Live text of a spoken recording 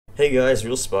Hey guys,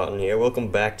 Real Spartan here. Welcome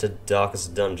back to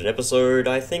Darkest Dungeon episode.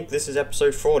 I think this is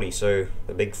episode 40, so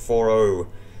the big 4-0.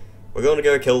 We're going to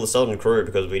go kill the Southern Crew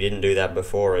because we didn't do that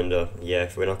before, and yeah,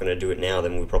 if we're not going to do it now,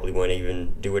 then we probably won't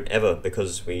even do it ever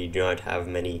because we do not have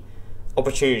many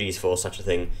opportunities for such a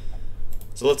thing.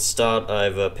 So let's start.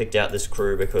 I've picked out this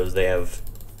crew because they have,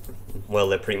 well,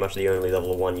 they're pretty much the only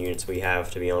level 1 units we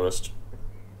have, to be honest.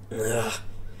 Ugh.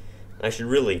 I should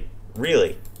really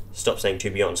stop saying to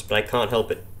be honest, but I can't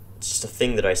help it. It's just a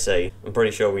thing that I say. I'm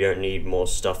pretty sure we don't need more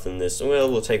stuff than this.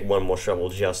 Well, we'll take one more shovel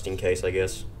just in case, I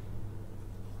guess.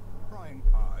 Prying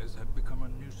eyes had become a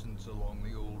nuisance along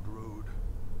the old road,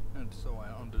 and so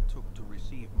I undertook to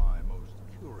receive my most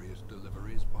curious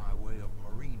deliveries by way of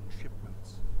marine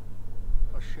shipments.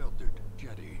 A sheltered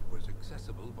jetty was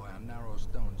accessible by a narrow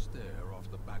stone stair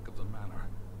off the back of the manor,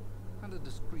 and a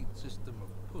discreet system of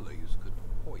pulleys could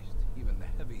hoist even the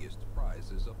heaviest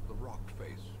prizes up the rock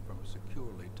face from a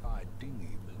securely tied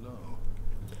dinghy below.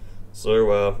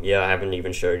 So, yeah, I haven't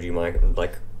even showed you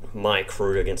my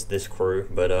crew against this crew,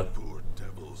 but, Poor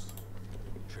devils,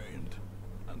 chained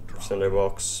and drowned.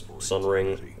 Cinderbox,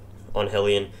 Sunring, on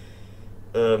Hellion.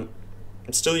 I'm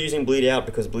still using Bleed Out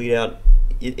because Bleed Out,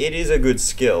 it is a good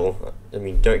skill. I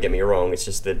mean, don't get me wrong, it's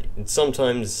just that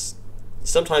sometimes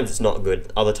it's not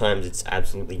good, other times it's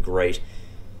absolutely great.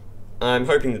 I'm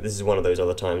hoping that this is one of those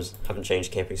other times. Haven't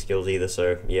changed camping skills either,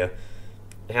 so yeah.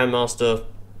 Houndmaster,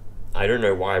 I don't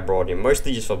know why I brought him,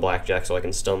 mostly just for blackjack so I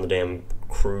can stun the damn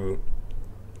crew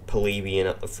plebeian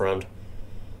at the front.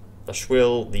 A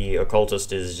Shwill, the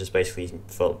occultist, is just basically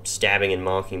for stabbing and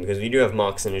marking, because we do have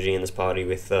mark synergy in this party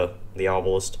with the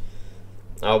Arbalist.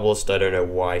 Arbalist, I don't know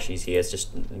why she's here, it's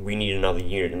just we need another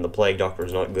unit, and the Plague Doctor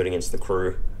is not good against the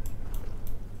crew.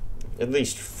 At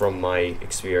least from my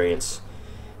experience.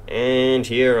 And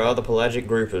here are the pelagic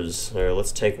groupers. So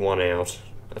let's take one out.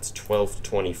 That's 12 to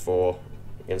 24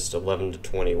 against 11 to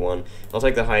 21. I'll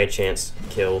take the higher chance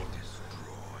kill.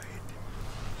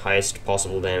 Highest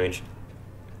possible damage.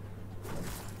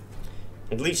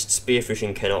 At least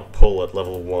spearfishing cannot pull at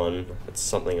level 1. That's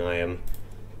something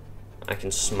I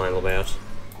can smile about.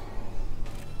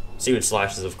 Seaward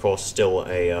Slash is of course still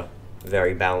a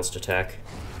very balanced attack.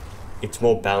 It's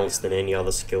more balanced than any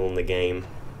other skill in the game.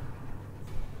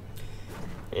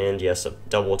 And yes,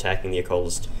 double attacking the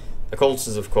occultist. Occultist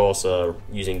is of course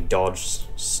using dodge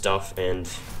stuff and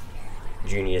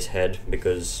Junior's head,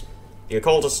 because the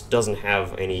occultist doesn't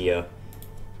have any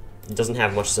doesn't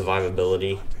have much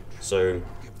survivability, so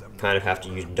kind of have to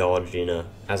use dodge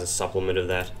as a supplement of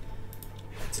that.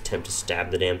 Let's attempt to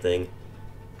stab the damn thing.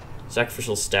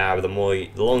 Sacrificial stab. The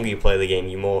longer you play the game,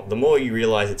 the more you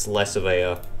realize it's less of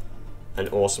an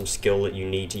awesome skill that you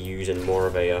need to use, and more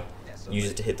of a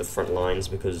use it to hit the front lines,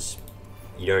 because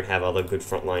you don't have other good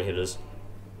frontline hitters.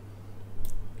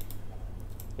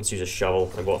 Let's use a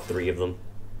shovel. I bought 3 of them.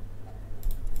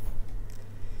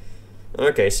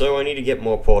 Okay, so I need to get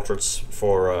more portraits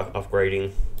for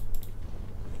upgrading.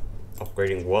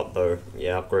 Upgrading what though?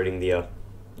 Yeah, upgrading the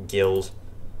guild.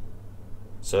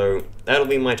 So that'll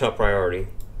be my top priority.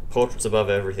 Portraits above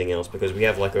everything else, because we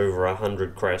have like over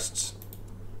 100 crests.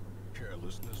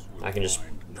 I can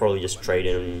probably just trade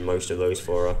in most of those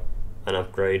for an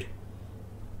upgrade.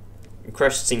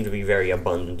 Crests seem to be very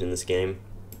abundant in this game,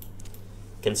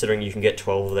 considering you can get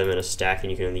 12 of them in a stack and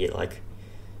you can only get like,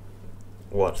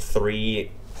 what,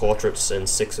 3 portraits and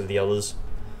 6 of the others.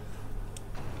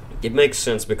 It makes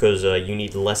sense because you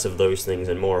need less of those things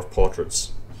and more of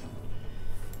portraits.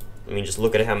 I mean, just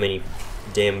look at how many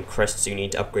damn crests you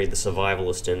need to upgrade the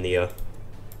Survivalist and the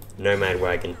Nomad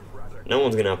Wagon. No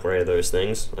one's gonna upgrade those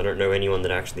things. I don't know anyone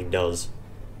that actually does.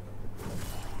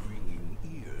 Green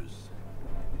ears,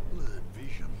 blurred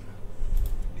vision.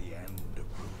 The end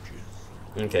approaches.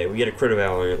 Okay, we get a crit of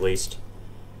our own at least.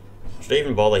 Should I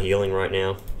even bother healing right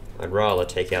now? I'd rather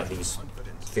take out these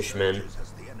fishmen.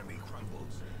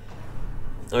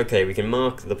 Okay, we can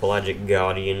mark the Pelagic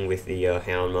Guardian with the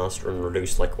Houndmaster and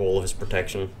reduce like all of his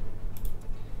protection.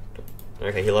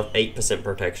 Okay, he'll have 8%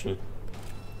 protection.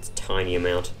 It's a tiny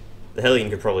amount. The Hellion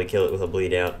could probably kill it with a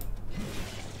Bleed Out.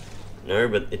 No,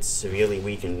 but it's severely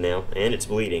weakened now, and it's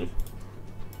bleeding.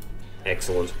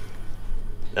 Excellent.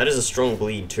 That is a strong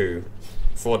bleed too.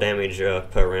 4 damage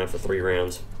per round for 3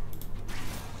 rounds.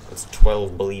 That's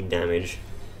 12 bleed damage.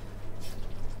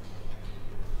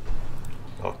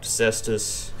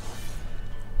 Octocestus.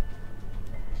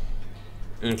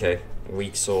 Okay,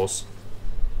 weak source.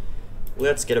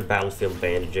 Let's get a battlefield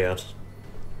bandage out.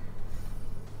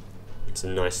 It's a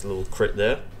nice little crit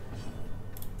there.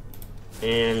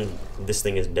 And this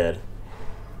thing is dead.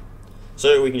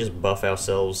 So we can just buff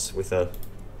ourselves with a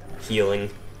healing.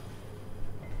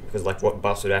 Because, like, what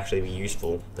buffs would actually be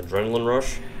useful? Adrenaline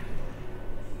Rush?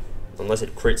 Unless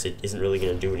it crits, it isn't really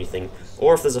going to do anything.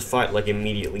 Or if there's a fight, like,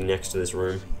 immediately next to this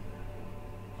room.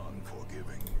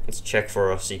 Let's check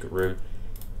for our secret room.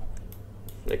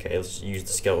 Okay, let's use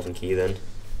the skeleton key then.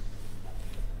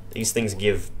 These things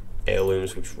give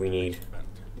heirlooms, which we need.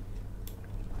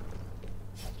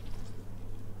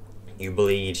 You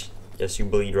bleed. Yes, you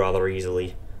bleed rather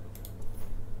easily.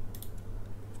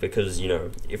 Because, you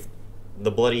know, if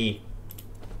the bloody...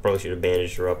 Probably should have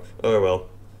bandaged her up. Oh well.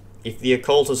 If the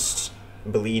occultist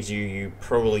bleeds you, you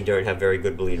probably don't have very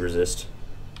good bleed resist.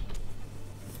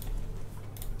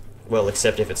 Well,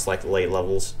 except if it's like late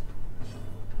levels.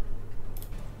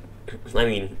 I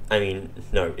mean,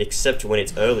 no, except when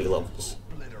it's early levels.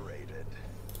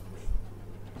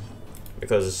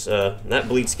 Because that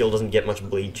bleed skill doesn't get much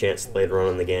bleed chance later on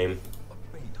in the game.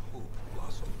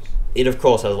 It of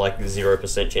course has like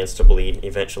 0% chance to bleed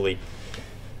eventually.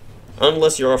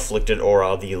 Unless you're afflicted or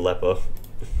are the leper.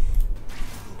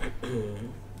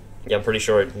 Yeah, I'm pretty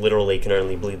sure it literally can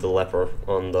only bleed the leper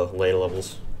on the later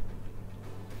levels.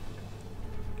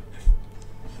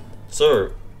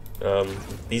 So,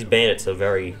 these bandits are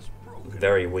very,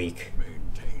 very weak.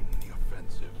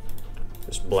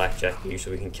 Just blackjack you so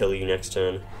we can kill you next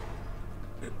turn.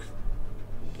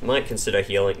 Might consider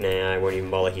healing. Nah, I won't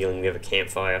even bother healing. We have a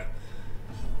campfire.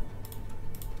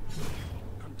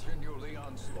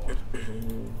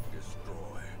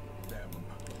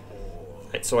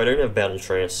 Right, so I don't have battle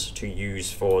trance to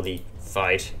use for the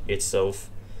fight itself.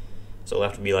 So I'll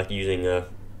have to be like using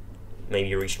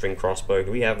maybe a restring crossbow.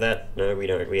 Do we have that? No, we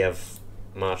don't. We have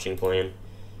marching plan.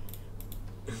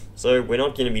 So we're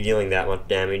not going to be dealing that much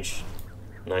damage.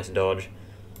 Nice dodge.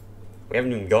 We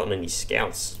haven't even gotten any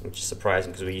scouts, which is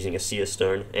surprising because we're using a seer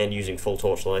stone and using full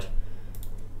torchlight.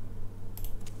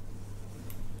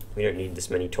 We don't need this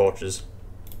many torches.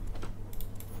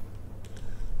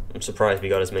 I'm surprised we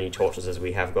got as many torches as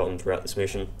we have gotten throughout this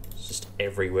mission. It's just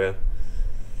everywhere.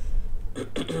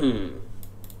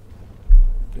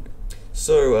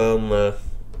 So,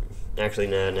 actually,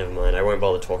 nah, never mind. I won't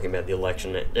bother talking about the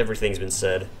election. Everything's been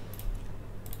said.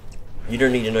 You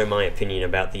don't need to know my opinion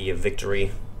about the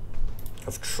victory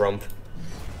of Trump.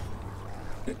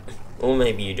 Or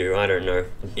maybe you do, I don't know.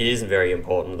 It isn't very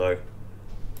important, though.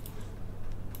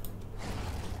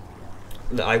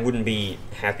 I wouldn't be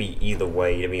happy either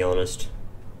way, to be honest.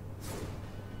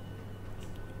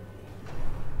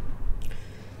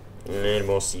 And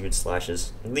more seaweed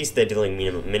slashes. At least they're dealing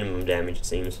minimum damage, it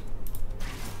seems.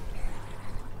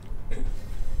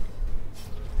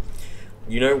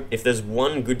 You know, if there's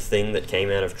one good thing that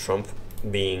came out of Trump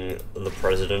being the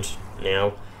president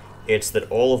now, it's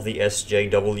that all of the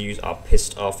SJWs are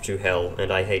pissed off to hell,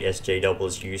 and I hate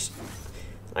SJWs.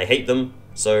 I hate them,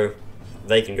 so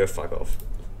they can go fuck off.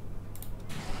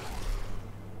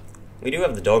 We do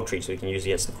have the dog treats we can use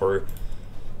against the crew,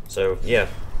 so yeah.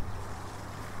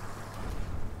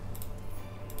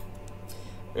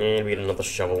 And we get another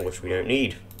shovel, which we don't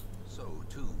need. So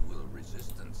too will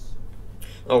resistance.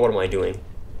 Oh, what am I doing?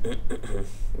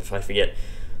 If I forget.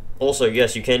 Also,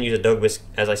 yes, you can use a dog biscuit.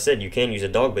 As I said, you can use a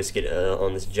dog biscuit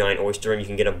on this giant oyster, and you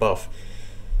can get a buff.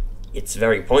 It's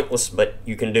very pointless, but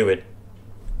you can do it.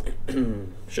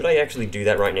 Should I actually do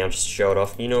that right now, just to show it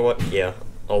off? You know what? Yeah,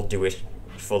 I'll do it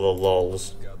for the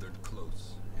lols. Gathered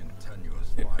close in tenuous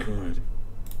firelight and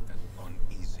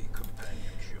uneasy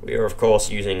companionship. We are, of course,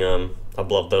 using a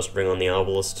bloodthirst ring on the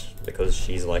arbalist because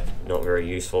she's like not very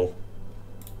useful.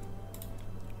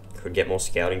 Could get more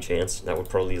scouting chance. That would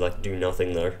probably like do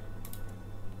nothing though.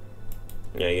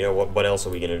 Yeah, you know what? What else are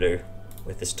we gonna do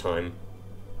with this time?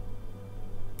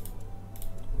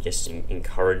 Just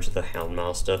encourage the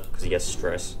Houndmaster because he gets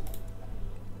stress.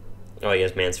 Oh, he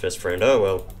has man's first friend. Oh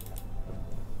well.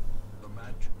 The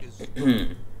match is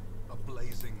a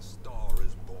blazing star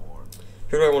is born.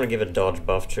 Who do I want to give a dodge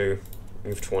buff to? You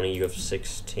have 20, you have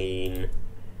 16.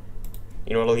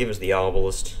 You know what, I'll give us the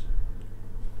Arbalist.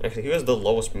 Actually, who has the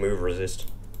lowest move resist?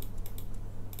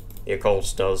 The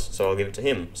Occultist does, so I'll give it to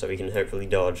him, so he can hopefully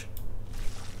dodge.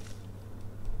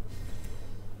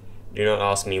 Do not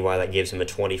ask me why that gives him a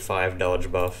 25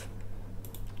 dodge buff.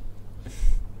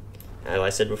 As I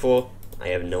said before, I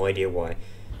have no idea why.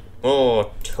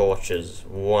 Oh, torches.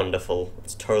 Wonderful.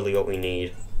 It's totally what we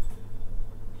need.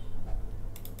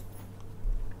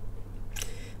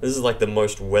 This is like the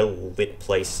most well-lit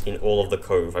place in all of the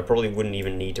cove. I probably wouldn't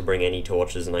even need to bring any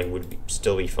torches and I would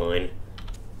still be fine.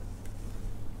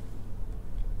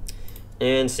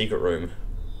 And secret room.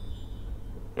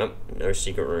 Nope, no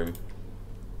secret room.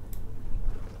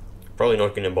 Probably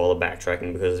not going to bother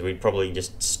backtracking because we'd probably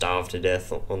just starve to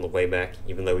death on the way back,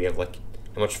 even though we have like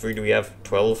How much food do we have?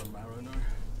 12? Mariner,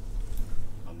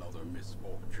 another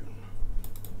misfortune.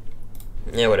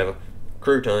 Yeah, whatever.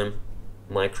 Crew time.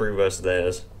 My crew versus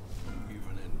theirs.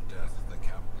 Even in death, the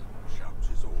captain shouts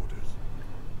his orders,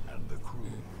 and the crew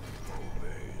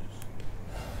obeys.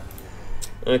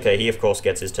 Okay, he of course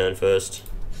gets his turn first.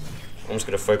 I'm just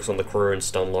going to focus on the crew and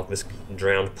stun lock this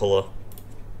drowned puller.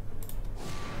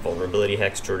 Vulnerability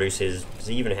hex to reduce his... Does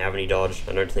he even have any dodge?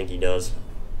 I don't think he does.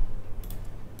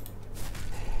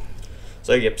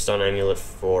 So yep, stun amulet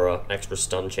for extra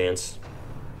stun chance.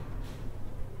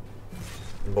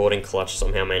 Boarding clutch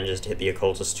somehow manages to hit the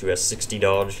occultist to a 60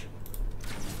 dodge.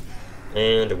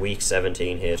 And a weak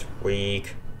 17 hit.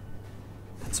 Weak.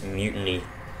 That's mutiny.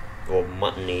 Or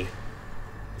muttony.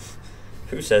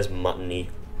 Who says muttony?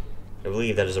 I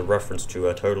believe that is a reference to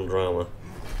a Total Drama.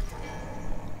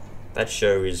 That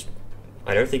show is...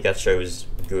 I don't think that show is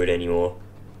good anymore.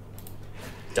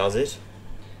 Does it?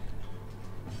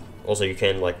 Also, you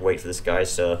can, like, wait for this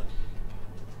guy's, Oh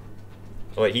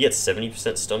wait, he gets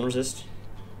 70% stun resist?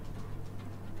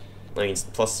 I mean,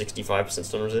 plus 65%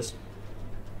 stun resist?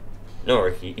 No,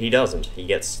 he doesn't. He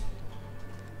gets...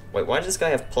 Wait, why does this guy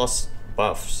have plus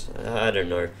buffs? I don't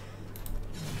know.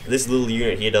 This little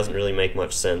unit here doesn't really make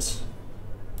much sense.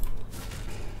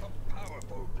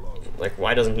 Like,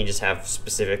 why doesn't he just have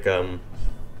specific, I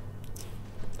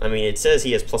mean, it says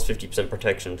he has plus 50%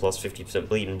 protection, plus 50%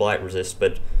 bleed and blight resist,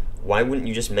 but why wouldn't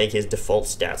you just make his default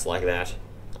stats like that?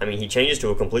 I mean, he changes to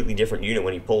a completely different unit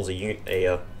when he pulls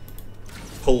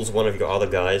pulls one of your other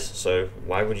guys, so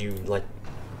why would you, like,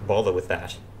 bother with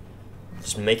that?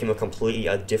 Just make him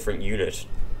a different unit,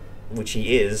 which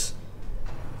he is,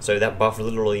 so that buff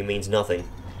literally means nothing.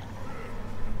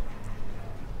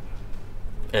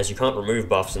 As you can't remove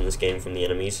buffs in this game from the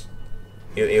enemies.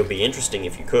 It would be interesting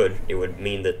if you could. It would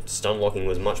mean that stun locking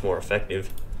was much more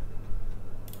effective.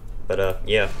 But,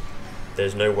 yeah.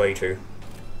 There's no way to.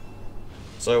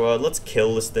 So, let's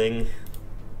kill this thing.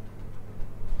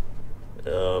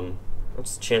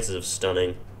 What's the chances of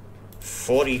stunning?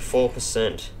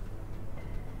 44%.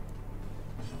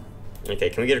 Okay,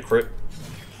 can we get a crit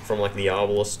from, like, the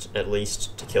Arbalist, at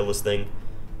least, to kill this thing?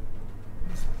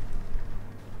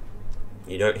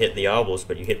 You don't hit the Arbalist,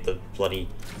 but you hit the bloody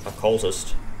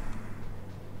Occultist.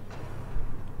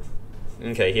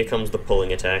 Okay, here comes the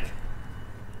pulling attack.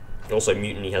 Also,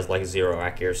 Mutiny has, like, 0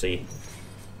 accuracy.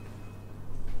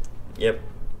 Yep,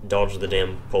 dodge the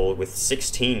damn pull with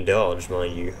 16 dodge,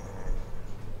 mind you.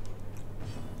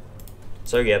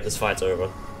 So, yeah, this fight's over.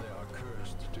 They are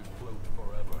cursed to float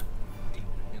forever, deep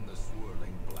in the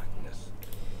swirling blackness,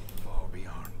 far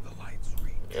beyond the light's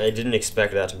reach. I didn't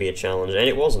expect that to be a challenge, and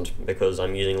it wasn't, because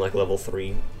I'm using, like, level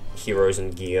 3 heroes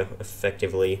and gear,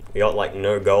 effectively. We got, like,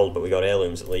 no gold, but we got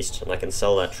heirlooms, at least, and I can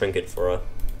sell that trinket for a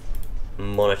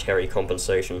monetary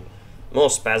compensation. More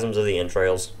spasms of the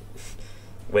entrails.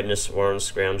 Witness, Warren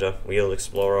Scrounger, Wheel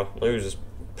Explorer. Those are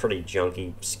pretty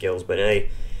junky skills, but hey,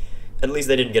 at least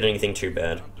they didn't get anything too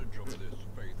bad. Not to enjoy this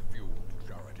faith-fueled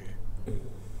charity.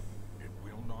 It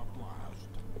will not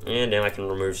last. And now I can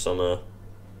remove some,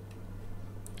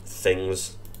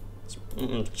 things.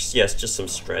 Yes, just some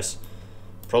stress.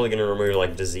 Probably gonna remove,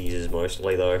 like, diseases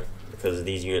mostly, though, because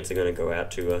these units are gonna go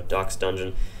out to Dark's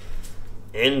Dungeon.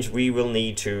 And we will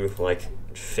need to, like,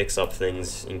 fix up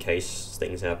things in case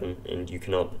things happen, and you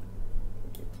cannot...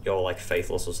 You're, like,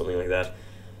 faithless or something like that.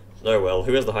 Oh well,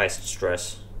 who has the highest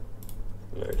stress?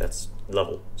 No, that's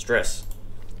level. Stress.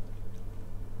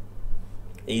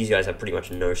 These guys have pretty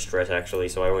much no stress, actually,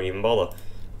 so I won't even bother,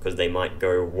 because they might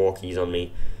go walkies on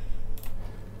me.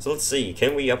 So let's see,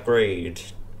 can we upgrade?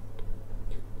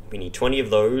 We need 20 of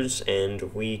those,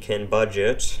 and we can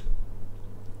budget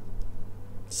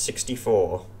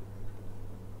 64.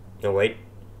 No, wait.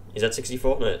 Is that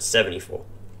 64? No, it's 74.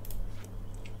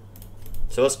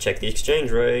 So let's check the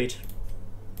exchange rate.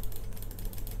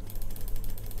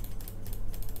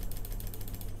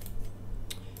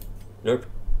 Nope.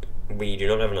 We do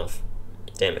not have enough.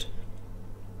 Damn it.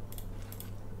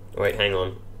 Wait, hang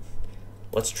on.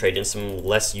 Let's trade in some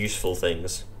less useful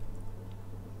things.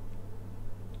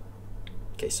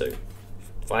 Okay, so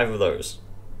 5 of those.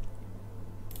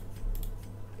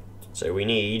 So we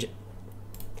need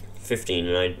 15,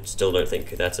 and I still don't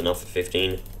think that's enough for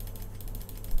 15.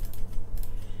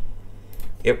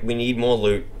 Yep, we need more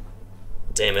loot.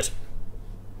 Damn it.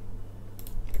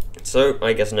 So,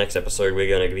 I guess next episode we're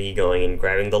going to be going and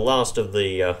grabbing the last of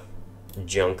the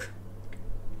junk.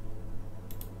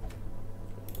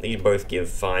 These both give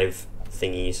 5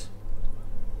 thingies.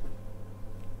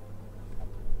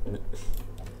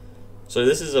 So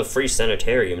this is a free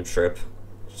sanitarium trip.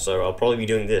 So I'll probably be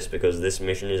doing this because this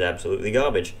mission is absolutely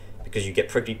garbage. because you get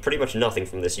pretty much nothing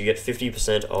from this. You get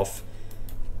 50% off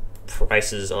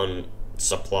prices on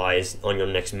supplies on your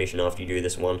next mission after you do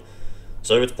this one.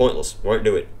 So it's pointless. Won't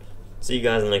do it. See you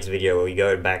guys in the next video where we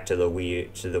go back to the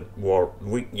Wield.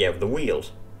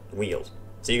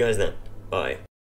 See you guys then. Bye.